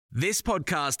This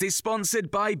podcast is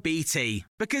sponsored by BT,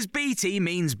 because BT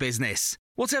means business.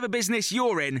 Whatever business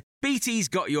you're in, BT's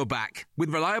got your back, with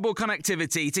reliable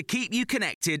connectivity to keep you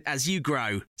connected as you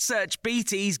grow. Search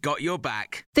BT's got your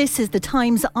back. This is the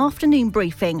Times afternoon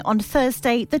briefing on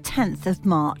Thursday, the 10th of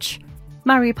March.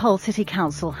 Mariupol City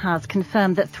Council has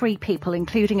confirmed that 3 people,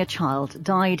 including a child,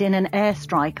 died in an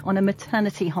airstrike on a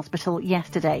maternity hospital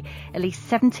yesterday. At least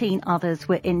 17 others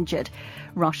were injured.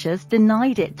 Russia's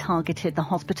denied it targeted the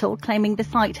hospital, claiming the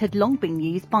site had long been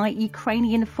used by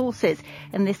Ukrainian forces.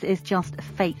 And this is just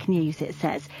fake news, it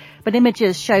says. But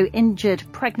images show injured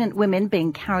pregnant women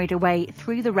being carried away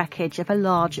through the wreckage of a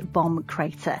large bomb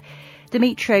crater.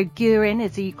 Dmytro Gurin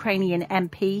is a Ukrainian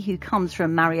MP who comes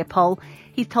from Mariupol.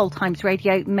 He's told Times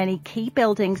Radio many key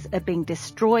buildings are being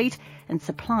destroyed and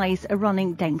supplies are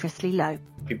running dangerously low.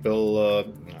 People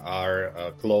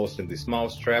are closed in this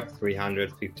mousetrap,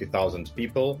 350,000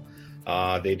 people.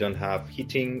 They don't have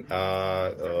heating,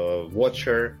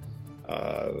 water,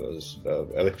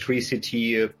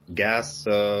 electricity, gas,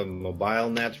 mobile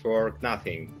network,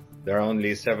 nothing. There are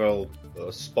only several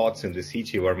spots in the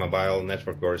city where mobile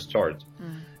network were stored.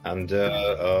 And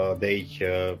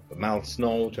they melt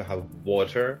snow to have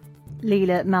water.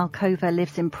 Lila Malkova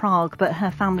lives in Prague, but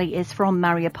her family is from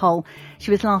Mariupol.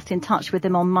 She was last in touch with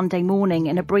them on Monday morning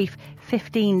in a brief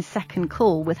 15-second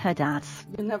call with her dad.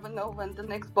 You never know when the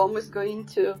next bomb is going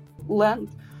to land,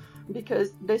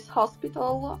 because this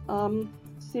hospital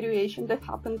situation that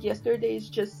happened yesterday is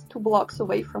just 2 blocks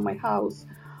away from my house.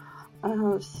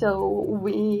 So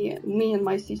me and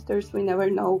my sisters, we never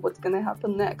know what's going to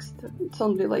happen next. It's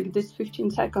only like this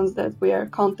 15 seconds that we are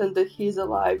content that he's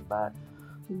alive, but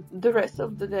the rest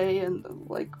of the day and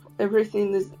like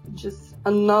everything is just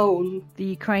unknown. The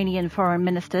Ukrainian Foreign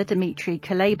Minister Dmitry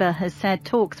Kuleba has said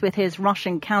talks with his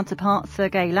Russian counterpart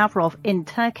Sergei Lavrov in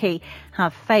Turkey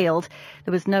have failed.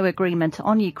 There was no agreement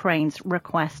on Ukraine's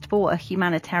request for a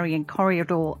humanitarian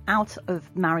corridor out of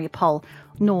Mariupol,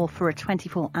 nor for a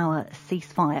 24-hour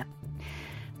ceasefire.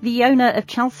 The owner of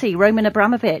Chelsea, Roman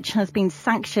Abramovich, has been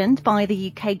sanctioned by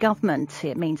the UK government.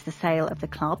 It means the sale of the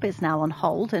club is now on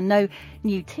hold and no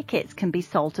new tickets can be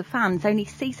sold to fans. Only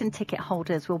season ticket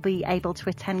holders will be able to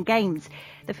attend games.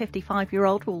 The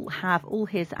 55-year-old will have all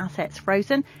his assets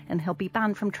frozen and he'll be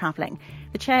banned from travelling.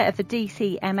 The chair of the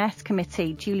DCMS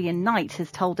committee, Julian Knight,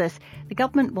 has told us the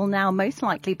government will now most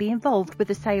likely be involved with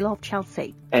the sale of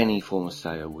Chelsea. Any form of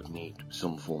sale would need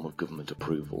some form of government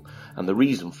approval. And the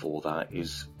reason for that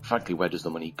is, frankly, where does the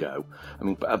money go? I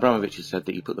mean, Abramovich has said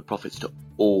that he put the profits to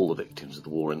all the victims of the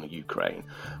war in the Ukraine.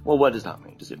 Well, what does that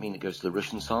mean? Does it mean it goes to the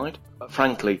Russian side?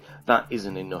 Frankly, that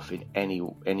isn't enough in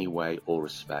any way or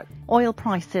respect. Oil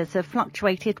prices have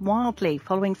fluctuated wildly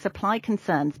following supply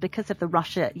concerns because of the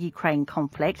Russia-Ukraine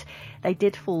conflict. They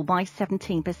did fall by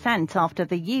 17% after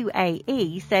the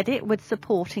UAE said it would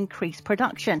support increased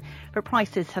production. But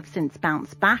prices have since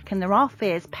bounced back and there are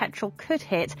fears petrol could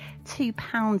hit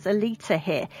 £2 a litre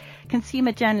here.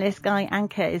 Consumer journalist Guy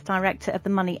Anker is director of the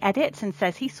Money Edit and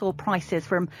says he saw prices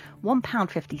from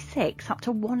 £1.56 up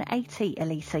to £1.80 a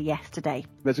litre yesterday.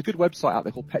 There's a good website out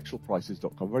there called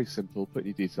petrolprices.com. Very simple, put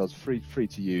your details, free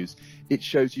to use. It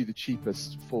shows you the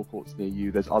cheapest forecourts near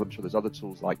you. I'm sure there's other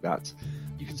tools like that.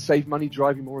 You can save money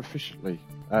driving more efficiently.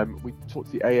 We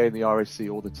talk to the AA and the RAC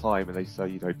all the time and they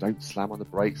say, don't slam on the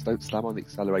brakes, don't slam on the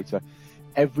accelerator.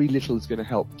 Every little is going to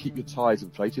help keep your tyres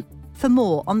inflated. For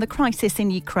more on the crisis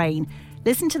in Ukraine,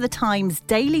 listen to the Times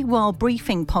Daily World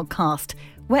Briefing podcast,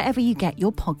 wherever you get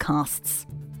your podcasts.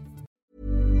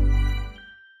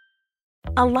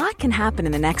 A lot can happen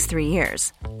in the next 3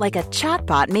 years. Like a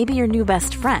chatbot may be your new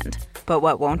best friend. But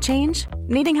what won't change?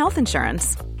 Needing health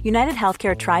insurance. United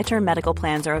Healthcare Tri-Term Medical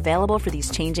Plans are available for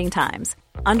these changing times.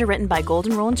 Underwritten by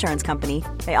Golden Rule Insurance Company,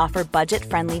 they offer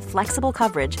budget-friendly, flexible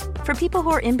coverage for people who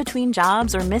are in between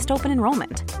jobs or missed open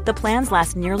enrollment. The plans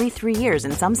last nearly 3 years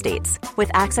in some states,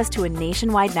 with access to a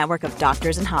nationwide network of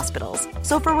doctors and hospitals.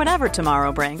 So for whatever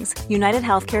tomorrow brings, United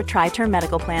Healthcare Tri-Term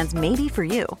Medical Plans may be for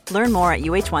you. Learn more at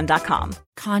uh1.com.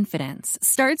 Confidence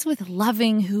starts with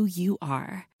loving who you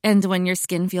are. And when your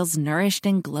skin feels nourished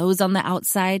and glows on the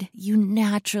outside, you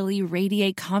naturally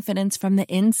radiate confidence from the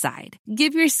inside.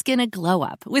 Give your skin a glow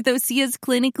up with Osea's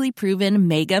clinically proven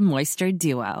Mega Moisture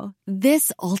Duo.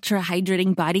 This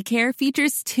ultra-hydrating body care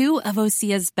features 2 of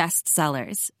Osea's best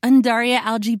sellers, Undaria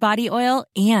Algae Body Oil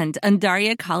and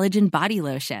Undaria Collagen Body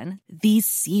Lotion. These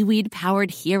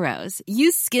seaweed-powered heroes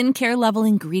use skincare-level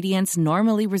ingredients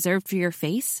normally reserved for your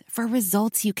face for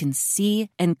results you can see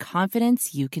and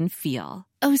confidence you can feel.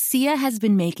 Osea has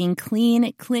been making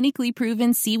clean, clinically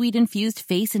proven seaweed-infused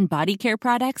face and body care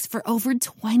products for over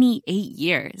 28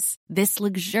 years. This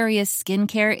luxurious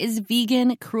skincare is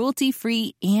vegan,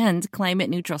 cruelty-free, and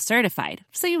climate-neutral certified,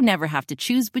 so you never have to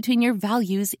choose between your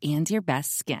values and your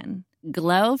best skin.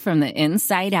 Glow from the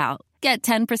inside out. Get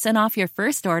 10% off your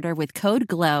first order with code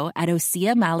GLOW at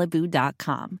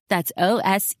OseaMalibu.com. That's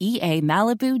OSEA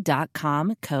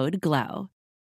Malibu.com, code GLOW.